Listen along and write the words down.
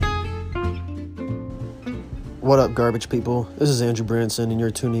What up, garbage people? This is Andrew Branson, and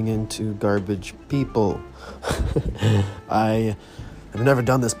you're tuning into Garbage People. I have never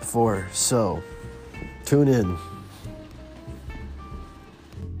done this before, so tune in.